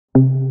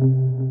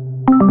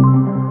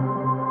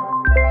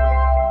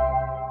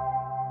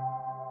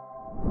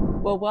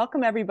Well,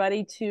 welcome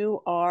everybody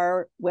to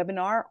our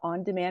webinar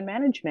on demand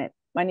management.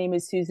 My name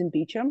is Susan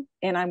Beecham,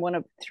 and I'm one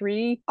of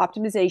 3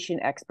 optimization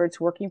experts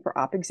working for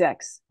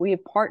OpExecs. We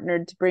have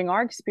partnered to bring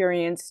our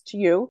experience to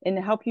you and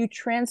to help you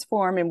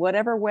transform in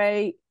whatever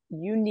way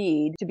you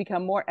need to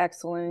become more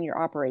excellent in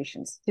your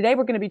operations. Today,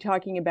 we're going to be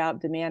talking about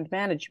demand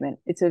management.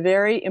 It's a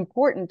very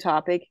important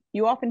topic.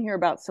 You often hear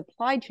about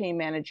supply chain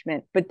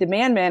management, but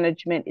demand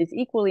management is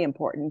equally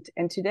important.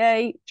 And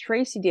today,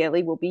 Tracy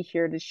Daly will be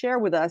here to share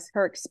with us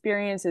her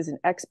experience as an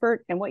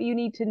expert and what you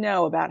need to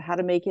know about how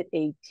to make it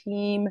a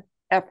team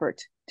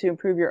effort to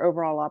improve your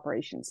overall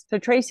operations. So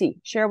Tracy,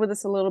 share with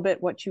us a little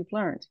bit what you've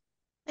learned.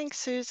 Thanks,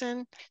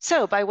 Susan.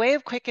 So by way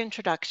of quick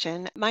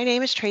introduction, my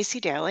name is Tracy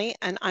Daly,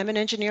 and I'm an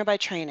engineer by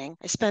training.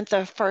 I spent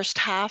the first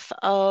half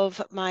of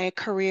my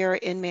career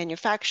in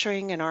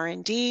manufacturing and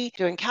R&D,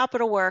 doing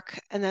capital work,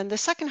 and then the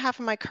second half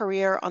of my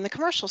career on the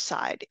commercial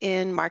side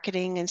in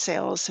marketing and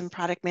sales and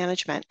product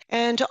management.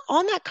 And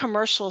on that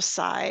commercial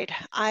side,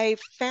 I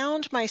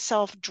found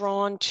myself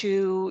drawn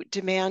to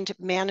demand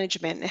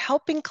management and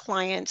helping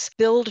clients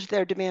build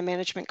their demand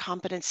management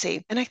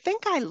competency. And I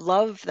think I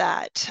love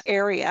that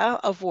area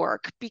of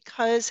work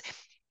because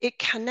it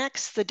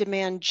connects the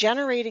demand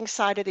generating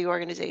side of the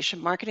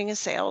organization, marketing and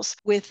sales,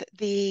 with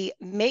the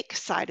make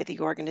side of the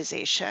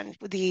organization,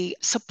 the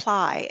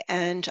supply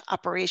and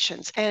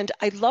operations. And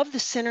I love the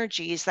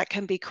synergies that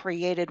can be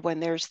created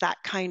when there's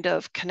that kind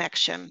of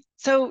connection.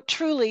 So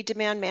truly,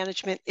 demand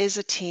management is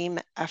a team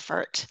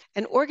effort.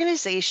 And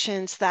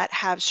organizations that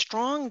have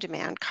strong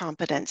demand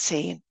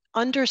competency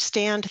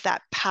understand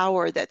that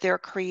power that they're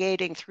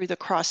creating through the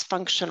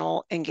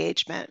cross-functional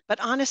engagement.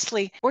 But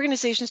honestly,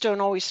 organizations don't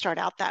always start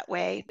out that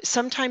way.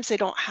 Sometimes they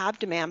don't have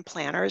demand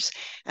planners.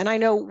 And I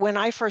know when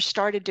I first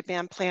started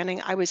demand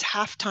planning, I was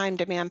half-time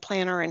demand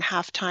planner and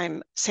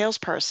half-time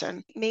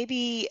salesperson.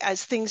 Maybe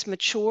as things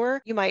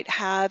mature, you might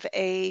have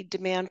a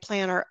demand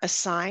planner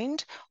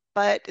assigned,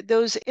 but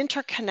those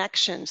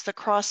interconnections, the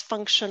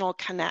cross-functional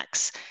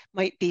connects,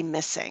 might be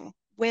missing.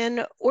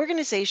 When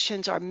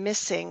organizations are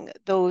missing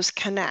those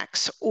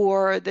connects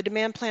or the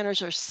demand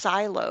planners are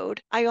siloed,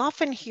 I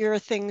often hear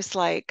things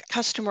like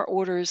customer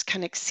orders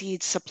can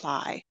exceed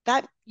supply.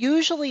 That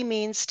usually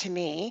means to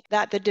me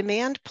that the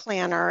demand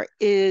planner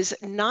is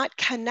not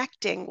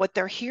connecting what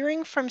they're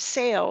hearing from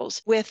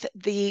sales with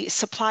the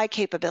supply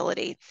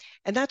capability.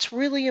 And that's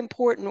really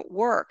important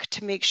work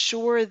to make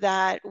sure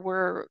that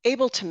we're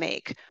able to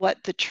make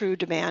what the true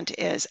demand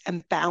is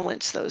and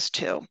balance those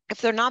two.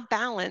 If they're not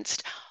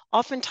balanced,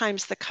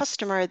 oftentimes the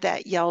customer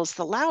that yells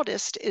the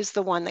loudest is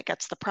the one that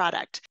gets the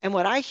product. And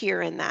what I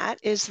hear in that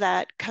is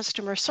that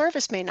customer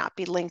service may not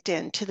be linked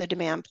in to the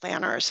demand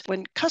planners.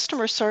 When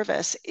customer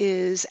service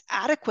is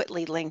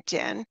adequately linked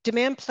in,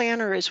 demand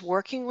planner is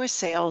working with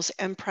sales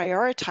and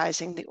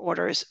prioritizing the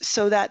orders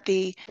so that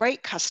the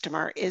right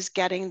customer is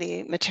getting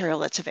the material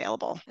that's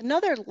available.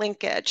 Another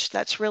linkage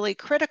that's really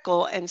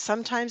critical and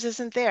sometimes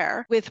isn't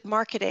there with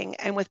marketing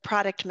and with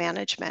product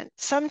management.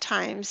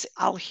 Sometimes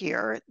I'll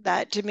hear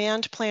that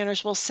demand planners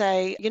will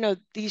say,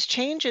 these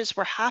changes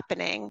were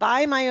happening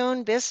by my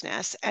own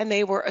business and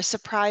they were a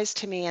surprise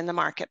to me in the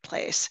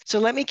marketplace. So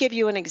let me give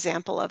you an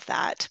example of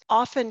that.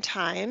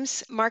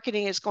 Oftentimes,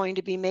 marketing is going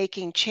to be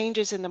making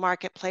changes in the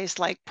marketplace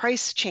like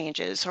price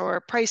changes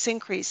or price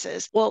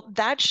increases. Well,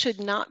 that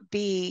should not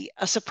be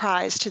a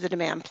surprise to the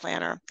demand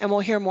planner. And we'll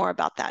hear more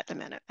about that in a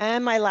minute.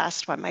 And my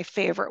last one, my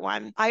favorite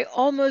one, I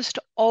almost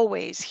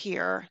always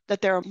hear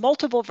that there are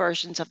multiple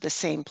versions of the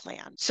same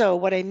plan. So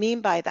what I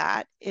mean by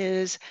that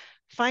is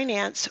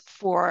finance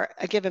for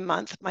a given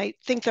month might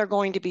think they're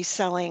going to be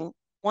selling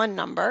one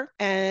number,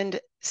 and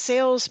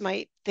sales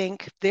might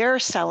think they're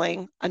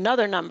selling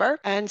another number,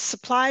 and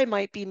supply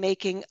might be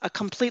making a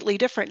completely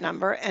different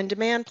number, and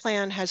demand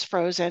plan has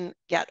frozen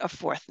yet a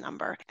fourth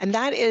number. And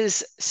that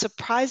is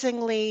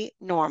surprisingly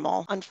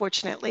normal,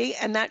 unfortunately,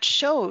 and that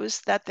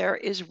shows that there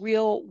is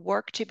real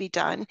work to be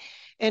done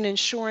in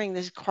ensuring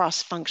these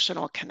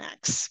cross-functional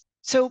connects.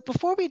 So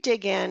before we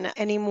dig in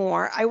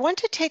anymore, I want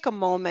to take a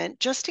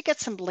moment just to get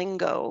some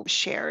lingo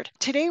shared.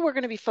 Today, we're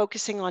going to be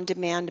focusing on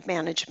demand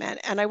management,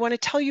 and I want to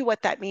tell you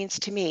what that means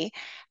to me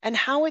and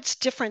how it's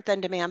different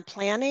than demand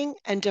planning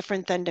and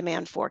different than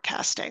demand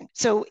forecasting.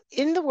 So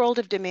in the world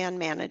of demand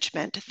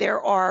management, there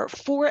are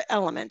 4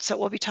 elements that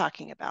we'll be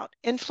talking about: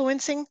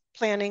 influencing,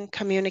 planning,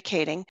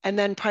 communicating, and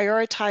then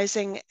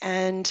prioritizing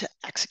and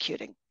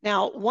executing.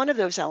 Now, one of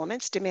those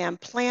elements, demand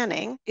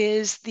planning,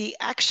 is the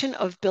action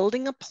of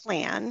building a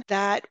plan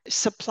that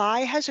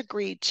supply has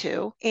agreed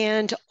to,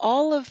 and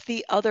all of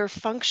the other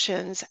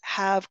functions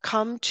have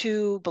come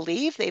to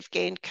believe, they've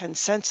gained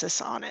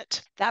consensus on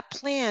it. That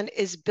plan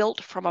is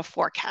built from a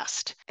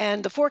forecast,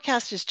 and the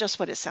forecast is just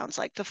what it sounds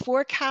like. The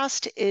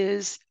forecast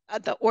is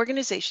the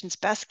organization's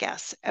best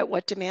guess at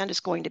what demand is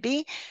going to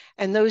be,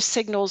 and those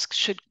signals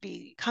should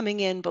be coming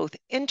in both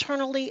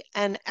internally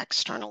and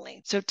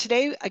externally. So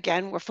today,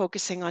 again, we're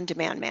focusing on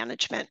demand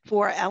management.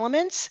 4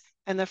 elements: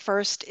 and the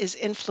first is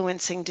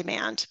influencing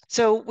demand.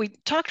 So we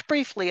talked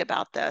briefly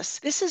about this.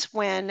 This is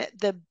when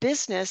the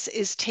business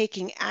is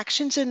taking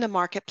actions in the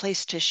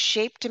marketplace to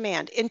shape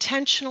demand,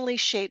 intentionally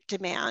shape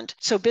demand.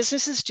 So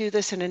businesses do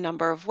this in a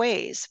number of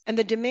ways. And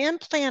the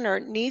demand planner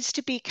needs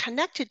to be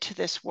connected to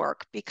this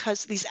work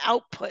because these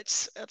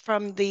outputs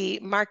from the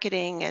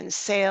marketing and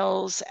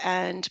sales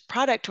and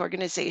product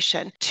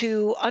organization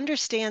to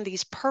understand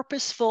these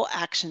purposeful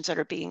actions that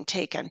are being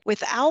taken.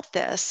 Without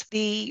this,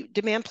 the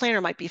demand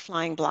planner might be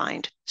flying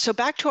blind. So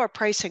back to our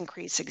price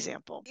increase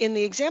example. In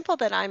the example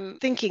that I'm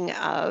thinking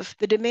of,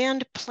 the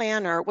demand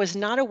planner was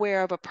not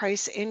aware of a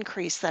price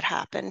increase that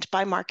happened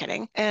by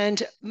marketing.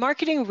 And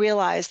marketing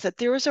realized that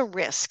there was a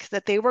risk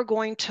that they were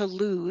going to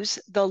lose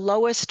the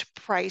lowest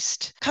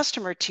priced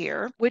customer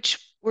tier, which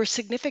were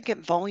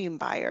significant volume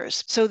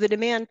buyers. So the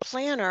demand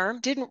planner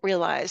didn't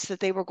realize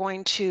that they were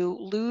going to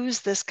lose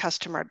this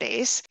customer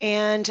base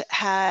and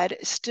had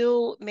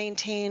still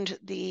maintained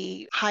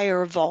the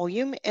higher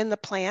volume in the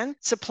plan.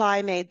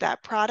 Supply made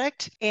that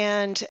product,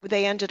 and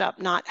they ended up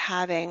not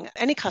having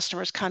any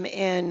customers come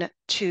in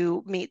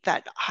to meet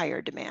that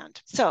higher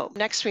demand. So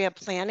next we have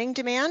planning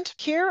demand.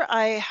 Here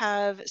I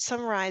have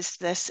summarized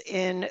this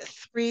in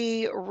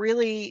 3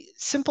 really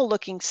simple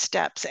looking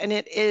steps, and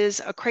it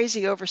is a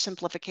crazy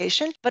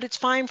oversimplification, but it's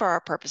fine for our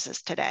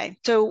purposes today.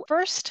 So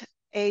first,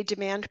 a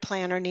demand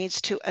planner needs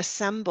to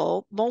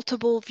assemble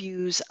multiple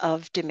views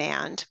of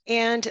demand.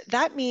 And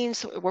that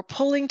means we're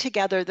pulling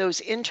together those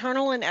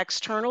internal and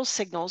external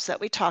signals that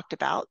we talked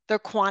about. They're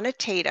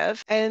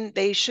quantitative and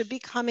they should be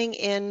coming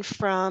in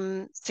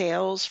from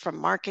sales, from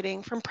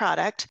marketing, from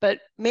product, but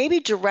maybe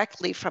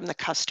directly from the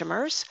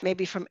customers,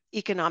 maybe from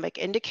economic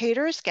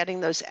indicators, getting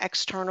those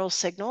external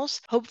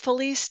signals.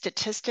 Hopefully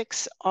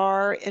statistics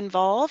are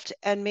involved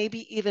and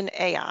maybe even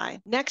AI.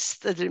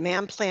 Next, the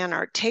demand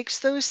planner takes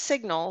those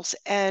signals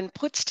and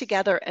puts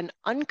together an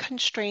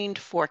unconstrained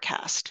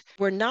forecast.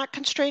 We're not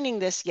constraining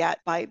this yet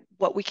by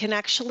what we can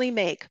actually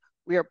make.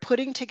 We are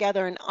putting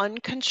together an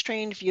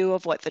unconstrained view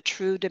of what the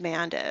true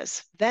demand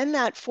is. Then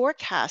that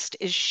forecast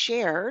is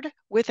shared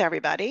with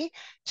everybody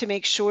to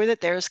make sure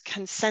that there's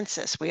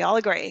consensus. We all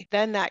agree.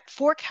 Then that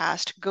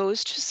forecast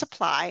goes to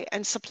supply,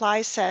 and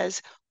supply says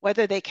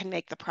whether they can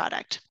make the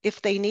product.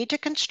 If they need to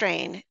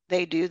constrain,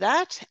 they do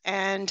that,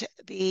 and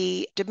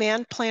the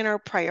demand planner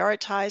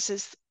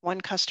prioritizes one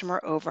customer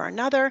over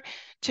another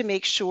to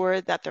make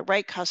sure that the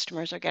right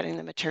customers are getting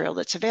the material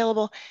that's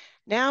available.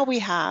 Now we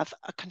have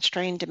a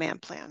constrained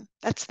demand plan.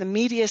 That's the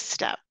meatiest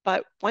step.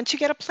 But once you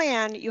get a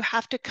plan, you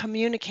have to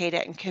communicate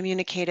it and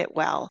communicate it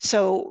well.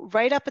 So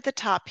right up at the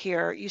top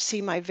here, you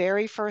see my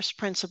very first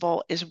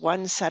principle is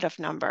one set of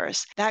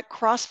numbers. That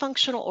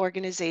cross-functional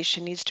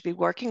organization needs to be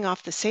working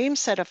off the same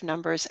set of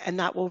numbers, and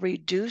that will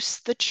reduce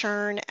the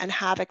churn and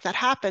havoc that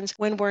happens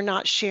when we're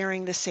not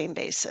sharing the same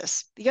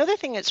basis. The other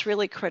thing that's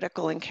really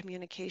critical in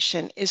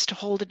communication is to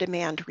hold a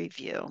demand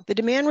review. The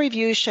demand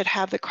review should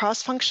have the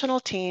cross-functional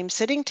team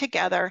sitting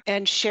together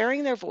and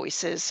sharing their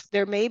voices.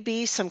 There may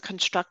be some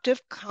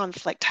constructive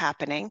conflict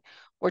happening.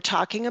 We're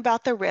talking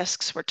about the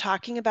risks. We're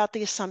talking about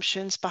the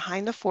assumptions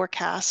behind the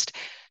forecast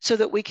so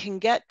that we can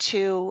get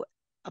to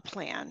a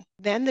plan.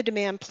 Then the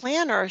demand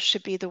planner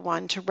should be the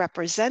one to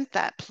represent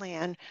that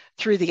plan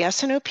through the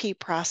S&OP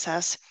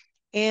process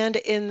and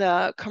in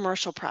the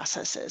commercial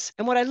processes.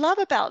 And what I love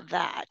about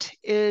that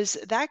is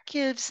that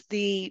gives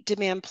the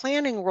demand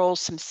planning role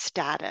some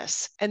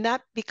status, and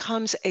that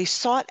becomes a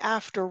sought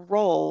after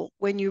role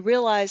when you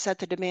realize that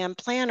the demand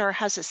planner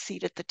has a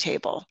seat at the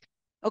table.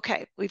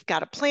 Okay, we've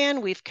got a plan,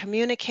 we've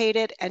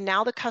communicated, and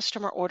now the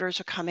customer orders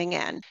are coming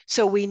in.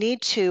 So we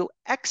need to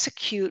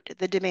execute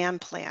the demand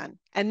plan.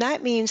 And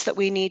that means that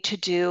we need to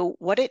do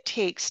what it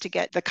takes to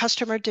get the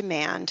customer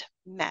demand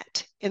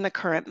met in the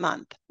current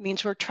month. It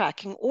means we're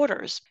tracking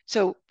orders.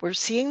 So we're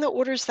seeing the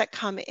orders that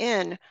come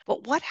in,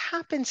 but what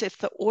happens if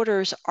the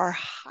orders are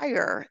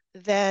higher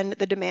than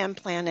the demand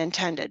plan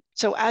intended?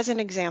 So as an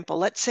example,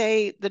 let's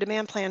say the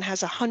demand plan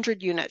has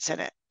 100 units in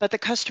it, but the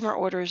customer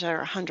orders are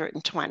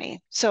 120.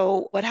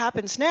 So what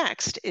happens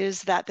next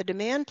is that the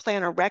demand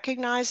planner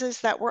recognizes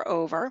that we're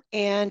over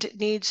and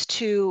needs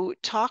to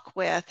talk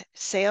with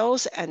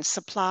sales and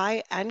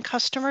supply and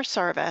customer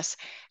service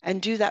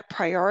and do that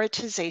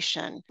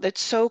prioritization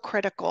that's so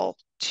critical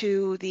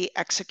to the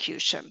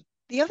execution.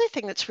 The other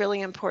thing that's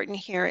really important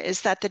here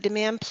is that the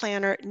demand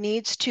planner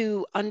needs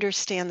to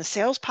understand the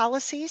sales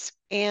policies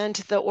and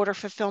the order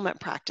fulfillment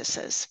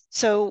practices.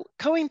 So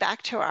going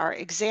back to our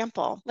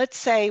example, let's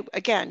say,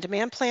 again,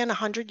 demand plan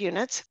 100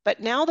 units,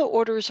 but now the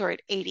orders are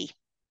at 80.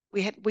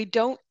 We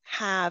don't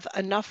have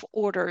enough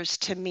orders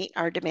to meet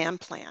our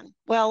demand plan.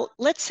 Well,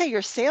 let's say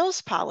your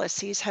sales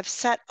policies have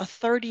set a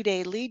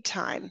 30-day lead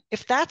time.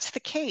 If that's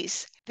the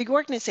case, the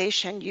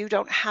organization, you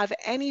don't have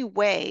any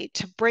way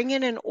to bring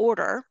in an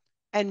order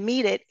and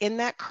meet it in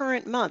that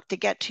current month to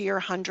get to your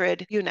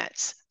 100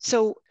 units.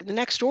 So the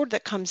next order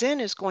that comes in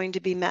is going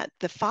to be met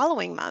the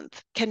following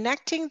month.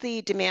 Connecting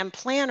the demand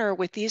planner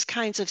with these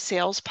kinds of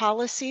sales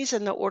policies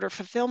and the order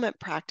fulfillment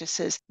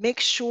practices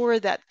makes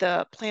sure that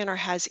the planner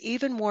has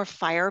even more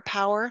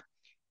firepower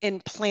in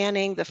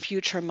planning the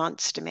future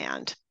month's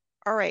demand.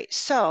 All right,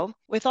 so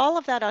with all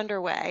of that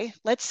underway,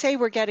 let's say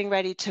we're getting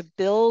ready to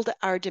build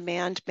our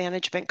demand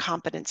management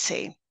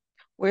competency.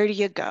 Where do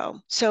you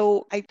go?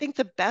 So I think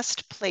the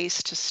best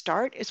place to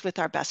start is with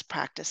our best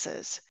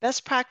practices.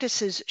 Best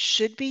practices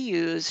should be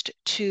used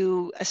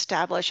to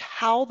establish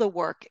how the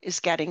work is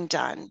getting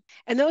done.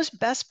 And those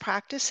best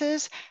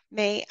practices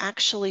may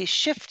actually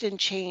shift and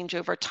change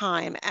over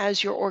time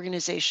as your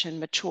organization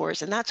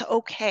matures, and that's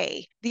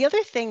okay. The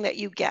other thing that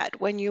you get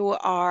when you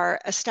are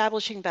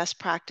establishing best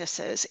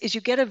practices is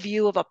you get a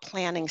view of a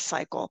planning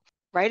cycle.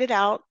 Write it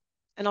out,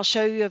 and I'll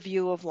show you a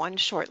view of one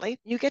shortly.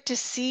 You get to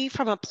see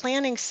from a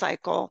planning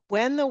cycle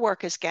when the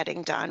work is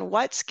getting done,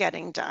 what's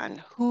getting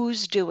done,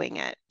 who's doing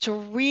it. It's a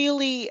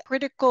really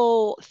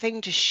critical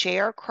thing to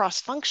share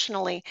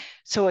cross-functionally.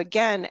 So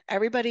again,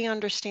 everybody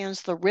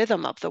understands the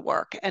rhythm of the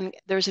work and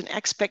there's an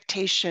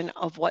expectation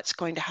of what's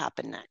going to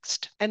happen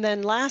next. And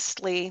then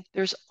lastly,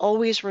 there's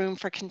always room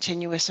for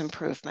continuous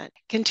improvement.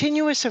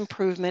 Continuous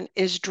improvement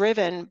is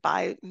driven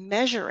by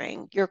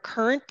measuring your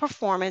current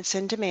performance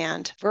and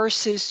demand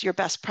versus your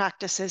best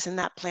practices in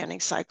that planning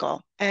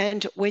cycle.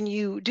 And when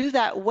you do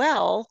that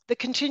well, the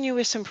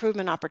continuous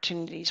improvement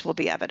opportunities will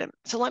be evident.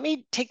 So let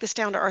me take this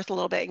down to earth a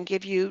little bit and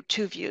give you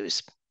two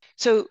views.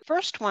 So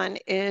first one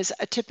is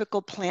a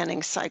typical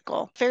planning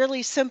cycle.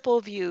 Fairly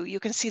simple view. You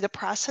can see the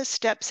process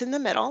steps in the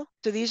middle.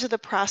 So these are the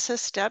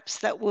process steps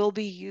that will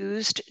be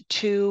used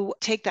to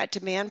take that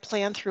demand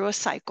plan through a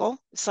cycle.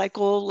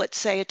 Cycle, let's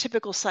say a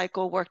typical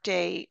cycle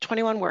workday,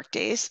 21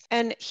 workdays.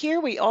 And here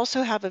we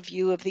also have a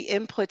view of the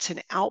inputs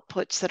and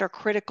outputs that are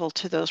critical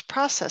to those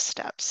process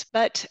steps.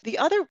 But the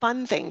other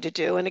fun thing to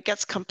do, and it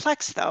gets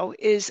complex though,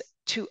 is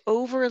to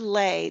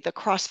overlay the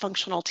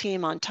cross-functional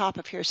team on top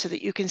of here so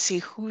that you can see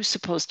who's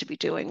supposed to be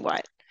doing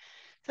what.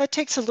 That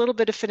takes a little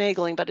bit of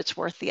finagling, but it's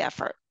worth the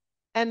effort.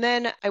 And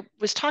then I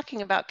was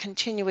talking about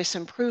continuous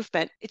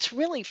improvement. It's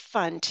really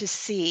fun to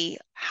see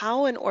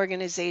how an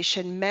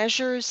organization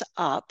measures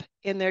up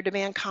in their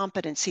demand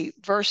competency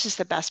versus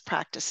the best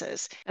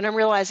practices. And I'm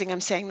realizing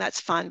I'm saying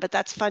that's fun, but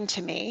that's fun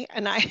to me.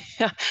 And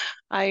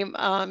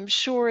I'm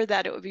sure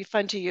that it would be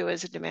fun to you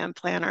as a demand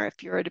planner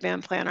if you're a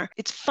demand planner.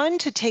 It's fun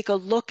to take a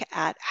look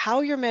at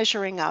how you're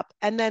measuring up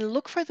and then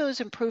look for those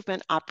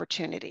improvement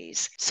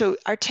opportunities. So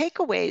our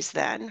takeaways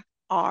then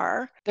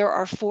there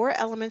are four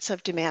elements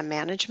of demand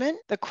management.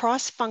 The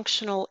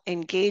cross-functional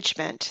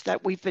engagement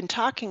that we've been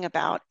talking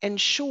about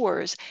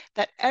ensures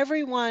that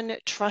everyone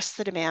trusts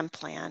the demand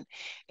plan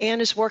and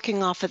is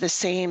working off of the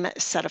same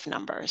set of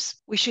numbers.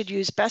 We should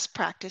use best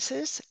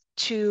practices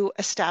to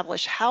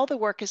establish how the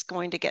work is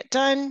going to get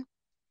done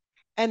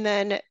and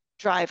then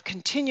drive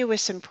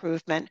continuous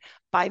improvement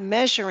by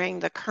measuring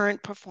the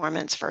current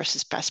performance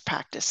versus best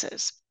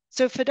practices.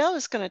 So Fidel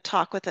is going to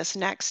talk with us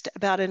next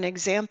about an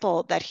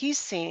example that he's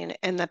seen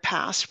in the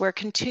past where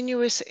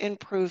continuous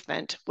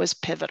improvement was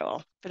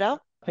pivotal.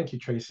 Fidel? Thank you,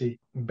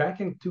 Tracy.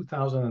 Back in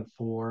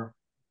 2004,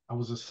 I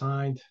was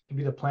assigned to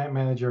be the plant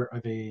manager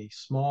of a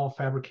small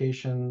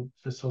fabrication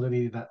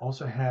facility that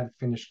also had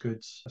finished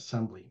goods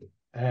assembly.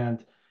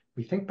 And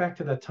we think back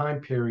to that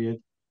time period,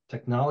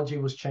 technology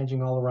was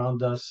changing all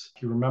around us.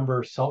 If you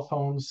remember cell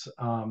phones,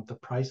 the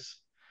price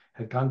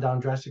had gone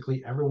down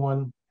drastically.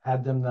 Everyone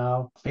had them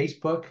now.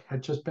 Facebook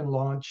had just been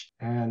launched.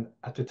 And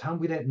at the time,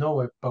 we didn't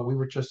know it, but we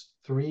were just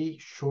 3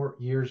 short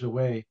years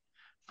away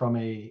from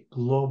a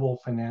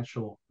global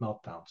financial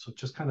meltdown. So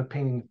just kind of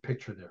painting a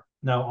picture there.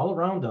 Now, all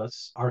around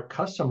us, our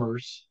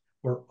customers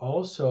were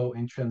also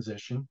in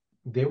transition.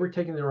 They were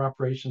taking their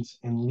operations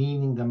and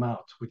leaning them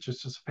out, which is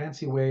just a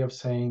fancy way of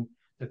saying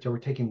that they were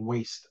taking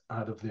waste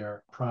out of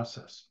their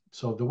process.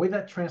 So the way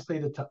that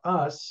translated to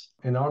us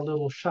in our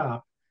little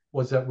shop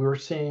was that we were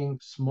seeing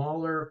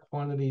smaller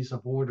quantities of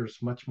orders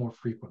much more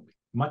frequently,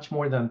 much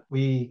more than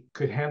we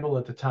could handle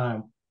at the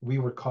time. We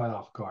were caught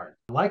off guard.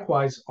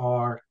 Likewise,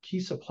 our key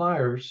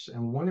suppliers,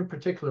 and one in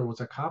particular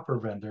was a copper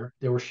vendor,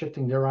 they were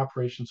shifting their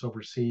operations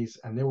overseas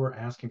and they were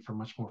asking for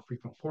much more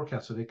frequent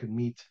forecasts so they could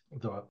meet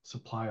the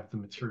supply of the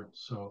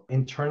materials. So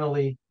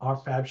internally, our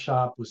fab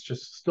shop was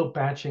just still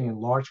batching in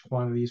large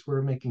quantities. We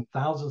were making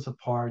thousands of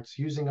parts,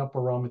 using up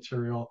our raw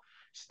material,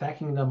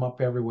 stacking them up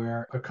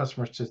everywhere. Our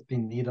customers just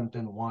didn't need them,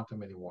 didn't want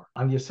them anymore.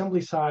 On the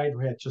assembly side,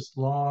 we had just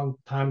long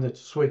time to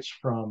switch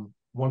from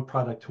one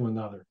product to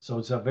another. So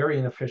it's a very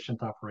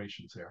inefficient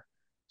operations there.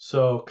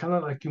 So kind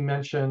of like you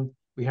mentioned,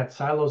 we had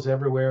silos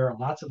everywhere,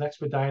 lots of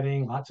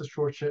expediting, lots of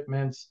short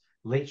shipments,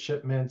 late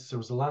shipments. There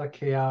was a lot of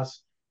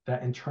chaos,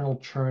 that internal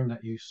churn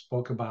that you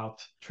spoke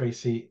about,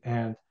 Tracy,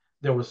 and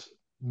there was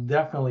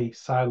definitely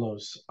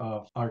silos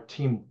of our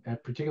team, in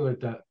particular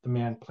the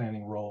demand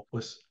planning role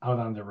was out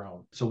on their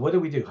own. So what do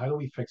we do? How do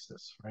we fix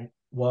this, right?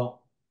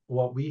 Well,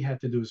 what we had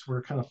to do is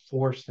we're kind of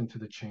forced into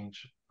the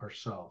change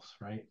ourselves,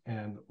 right?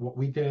 And what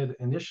we did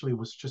initially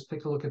was just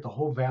take a look at the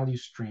whole value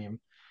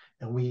stream,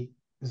 and we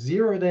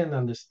zeroed in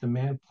on this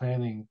demand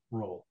planning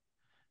role,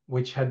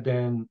 which had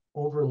been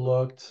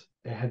overlooked,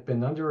 it had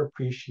been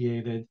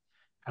underappreciated.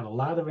 had a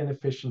lot of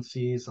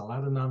inefficiencies, a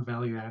lot of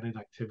non-value added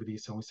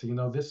activities. And we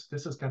said,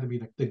 this has got to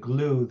be the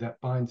glue that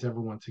binds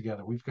everyone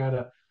together. We've got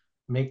to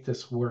make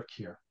this work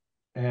here.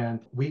 And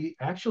we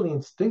actually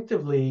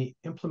instinctively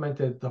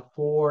implemented the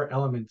 4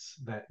 elements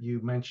that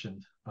you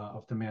mentioned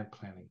of demand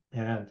planning.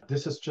 And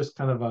this is just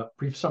kind of a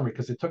brief summary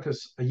because it took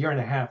us a year and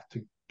a half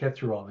to get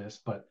through all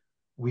this, but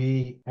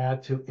we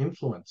had to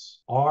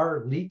influence.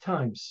 Our lead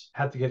times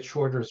had to get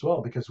shorter as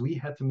well because we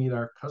had to meet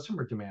our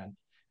customer demand.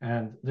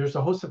 And there's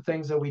a host of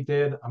things that we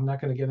did. I'm not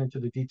going to get into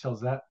the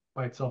details. That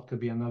by itself could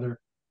be another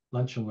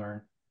lunch and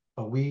learn.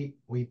 But we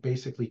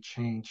basically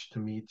changed to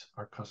meet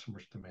our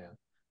customers' demand.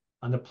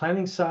 On the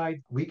planning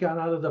side, we got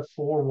out of the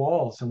 4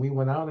 walls and we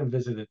went out and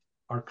visited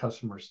our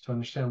customers to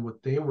understand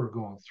what they were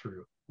going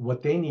through,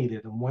 what they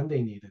needed, and when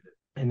they needed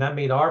it. And that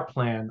made our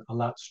plan a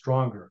lot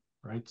stronger,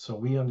 right? So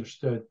we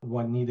understood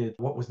what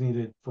was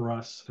needed for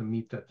us to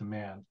meet that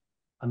demand.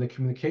 On the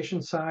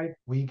communication side,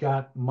 we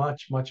got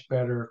much, much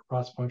better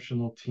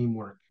cross-functional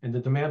teamwork. And the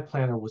demand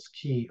planner was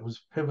key. It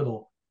was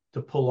pivotal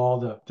to pull all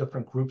the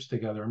different groups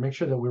together and make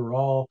sure that we were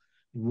all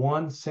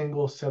one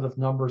single set of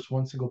numbers,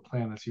 one single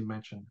plan, as you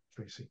mentioned,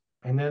 Tracy.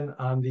 And then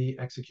on the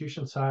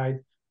execution side,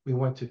 we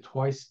went to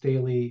twice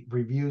daily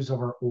reviews of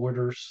our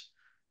orders,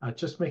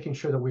 just making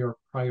sure that we are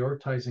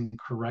prioritizing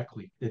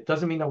correctly. It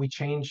doesn't mean that we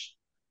change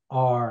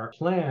our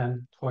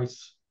plan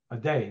twice a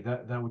day.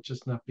 That would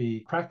just not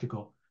be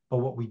practical. But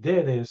what we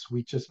did is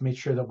we just made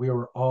sure that we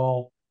were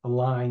all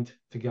aligned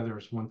together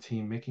as one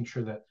team, making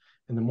sure that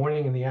in the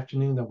morning and the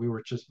afternoon that we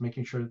were just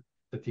making sure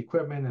that the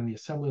equipment and the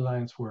assembly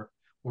lines were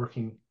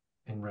working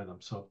in rhythm.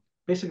 So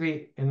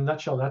basically, in a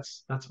nutshell,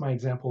 that's my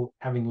example,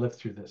 having lived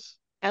through this.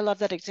 I love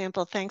that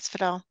example. Thanks,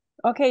 Fidel.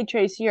 Okay,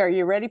 Tracy, are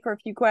you ready for a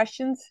few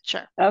questions?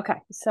 Sure. Okay,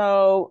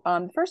 so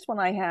the first one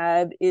I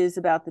have is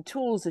about the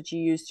tools that you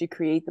use to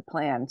create the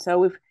plan.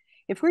 So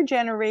if we're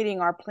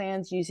generating our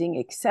plans using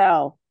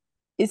Excel,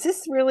 is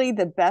this really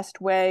the best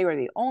way or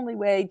the only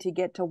way to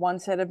get to one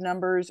set of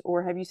numbers,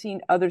 or have you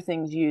seen other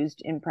things used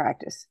in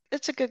practice?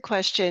 It's a good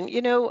question.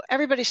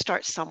 Everybody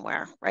starts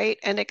somewhere, right?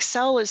 And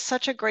Excel is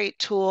such a great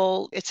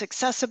tool. It's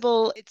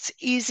accessible. It's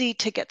easy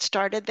to get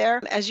started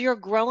there. As you're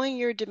growing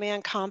your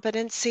demand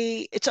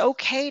competency, it's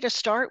okay to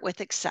start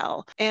with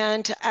Excel.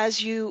 And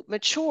as you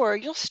mature,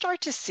 you'll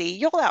start to see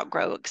you'll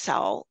outgrow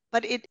Excel,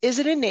 but it is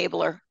an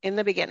enabler in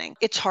the beginning.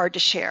 It's hard to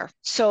share.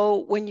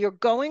 So when you're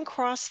going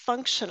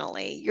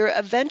cross-functionally, your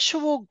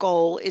eventual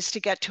goal is to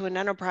get to an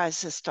enterprise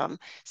system,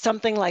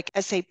 something like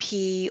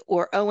SAP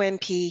or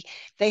OMP.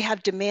 They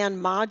have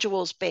demand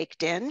modules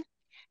baked in,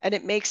 and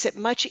it makes it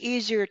much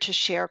easier to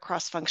share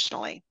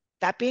cross-functionally.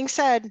 That being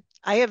said,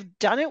 I have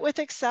done it with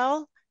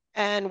Excel,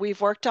 and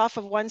we've worked off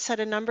of one set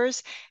of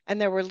numbers, and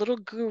there were little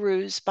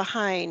gurus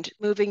behind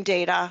moving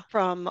data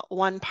from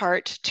one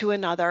part to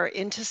another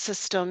into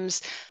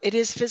systems. It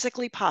is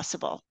physically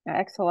possible.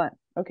 Excellent.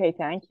 Okay,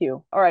 thank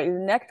you. All right, the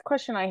next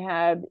question I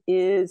have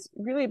is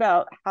really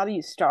about how do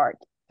you start?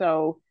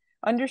 So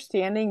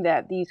understanding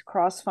that these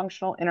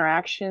cross-functional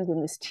interactions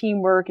and this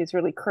teamwork is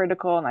really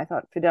critical, and I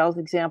thought Fidel's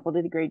example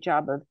did a great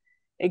job of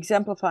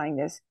exemplifying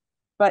this.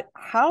 But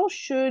how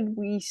should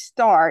we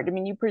start? I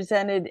mean, you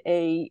presented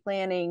a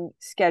planning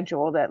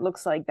schedule that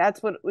looks like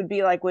that's what it would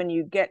be like when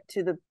you get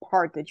to the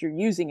part that you're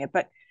using it.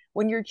 But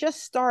when you're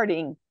just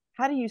starting,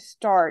 how do you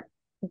start?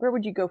 Where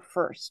would you go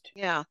first?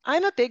 Yeah,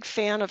 I'm a big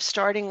fan of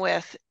starting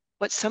with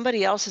what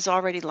somebody else has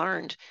already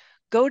learned.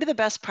 Go to the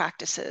best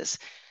practices.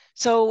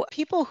 So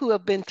people who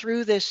have been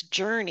through this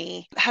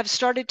journey have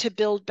started to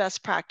build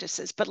best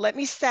practices. But let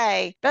me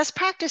say, best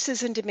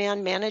practices in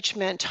demand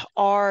management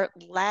are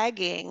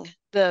lagging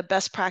the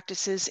best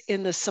practices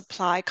in the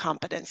supply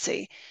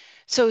competency.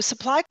 So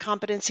supply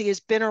competency has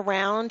been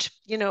around,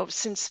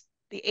 since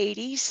the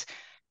 80s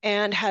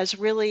and has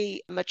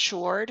really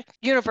matured.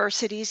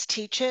 Universities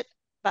teach it,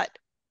 but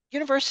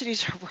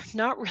universities are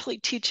not really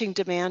teaching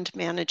demand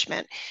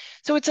management.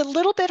 So it's a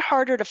little bit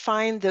harder to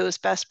find those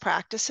best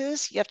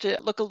practices. You have to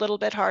look a little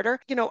bit harder.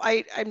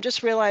 I'm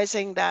just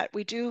realizing that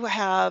we do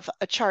have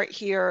a chart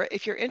here.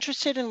 If you're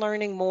interested in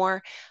learning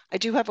more, I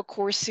do have a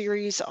course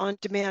series on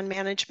demand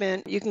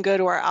management. You can go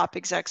to our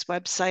OpExecs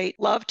website.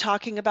 Love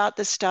talking about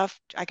this stuff.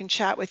 I can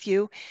chat with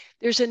you.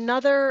 There's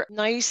another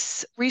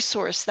nice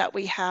resource that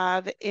we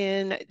have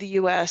in the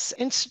US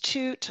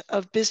Institute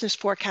of Business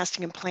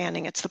Forecasting and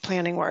Planning. It's the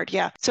planning word.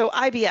 Yeah. So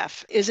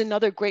IBF is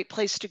another great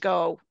place to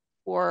go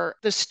for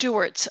the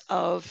stewards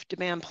of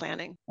demand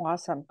planning.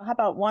 Awesome. How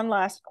about one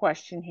last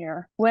question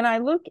here? When I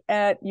look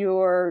at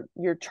your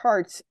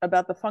charts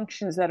about the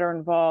functions that are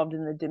involved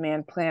in the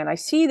demand plan, I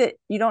see that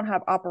you don't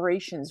have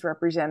operations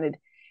represented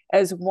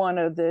as one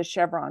of the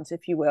chevrons,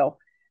 if you will,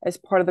 as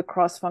part of the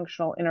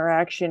cross-functional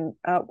interaction.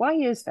 Why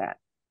is that?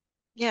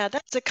 Yeah,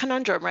 that's a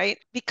conundrum, right?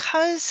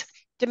 Because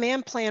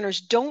demand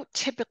planners don't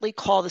typically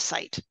call the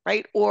site,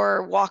 right?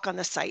 Or walk on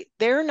the site.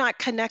 They're not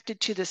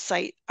connected to the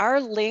site. Our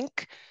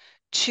link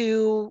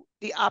to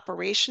the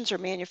operations or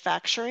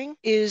manufacturing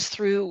is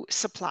through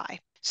supply.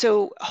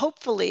 So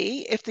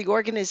hopefully, if the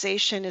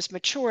organization is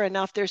mature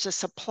enough, there's a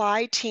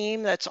supply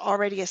team that's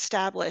already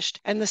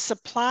established, and the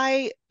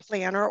supply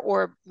planner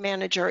or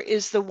manager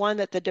is the one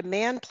that the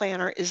demand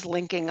planner is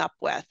linking up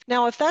with.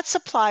 Now, if that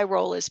supply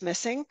role is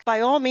missing,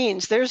 by all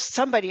means, there's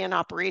somebody in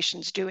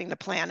operations doing the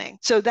planning.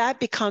 So that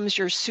becomes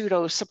your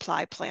pseudo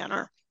supply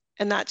planner,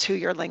 and that's who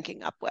you're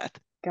linking up with.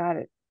 Got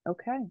it.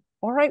 Okay.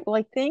 All right. Well,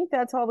 I think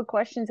that's all the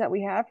questions that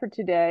we have for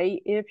today.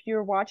 If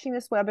you're watching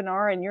this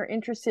webinar and you're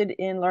interested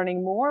in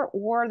learning more,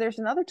 or there's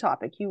another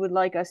topic you would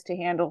like us to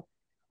handle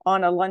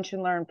on a Lunch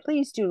and Learn,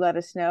 please do let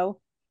us know.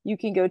 You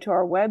can go to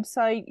our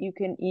website. You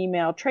can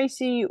email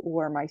Tracy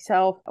or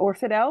myself or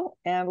Fidel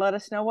and let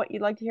us know what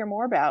you'd like to hear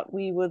more about.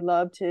 We would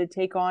love to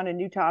take on a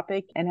new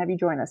topic and have you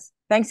join us.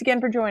 Thanks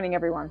again for joining,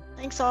 everyone.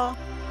 Thanks all.